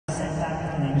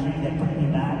injury that put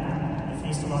me back. I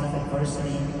faced a lot of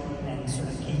adversity and sort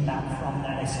of came back from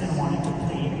that. I still wanted to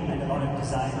play. I had a lot of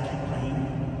desire to keep playing.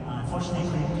 Unfortunately,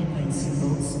 I couldn't keep playing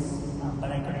singles,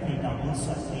 but I could play doubles.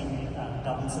 So I played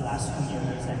doubles the last 2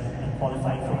 years and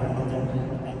qualified for Wimbledon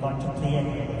and got to play at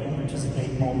Wimbledon, which was a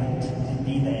great moment, and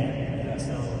be there.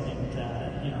 So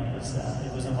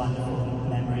it was a wonderful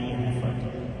memory and effort.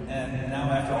 And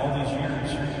now, after all these years,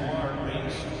 here you are,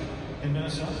 raised in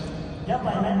Minnesota. Yep,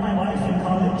 I met my wife in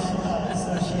college,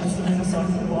 so she's a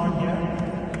Minnesotan born here,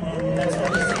 and that's what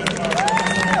we say about her.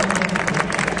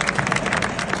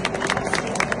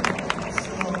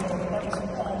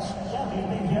 Yeah, we've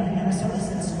been here in Minnesota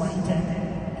since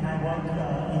 2010, and I work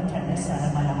in tennis. I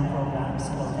have my own programs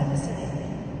called Tenicity,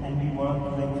 and we work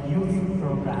with youth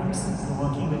programs. We're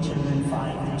working with children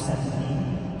 5 through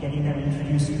 17, getting them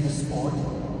introduced to the sport,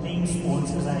 playing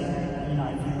sports, because I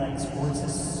feel like sports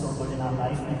is so good in our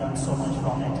life. We learn so much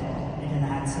from it. It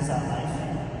enhances our life.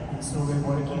 And so we're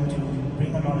working to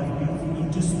bring a lot of youth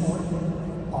into sport,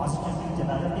 positively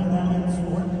developing them in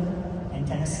sport. And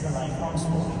tennis is a lifelong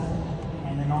sport.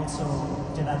 And then also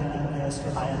developing players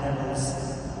to higher levels.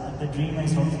 The dream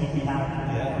is hopefully we have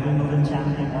a Wimbledon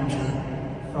champion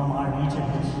from our region,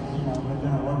 which we're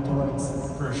going to work towards.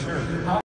 For sure.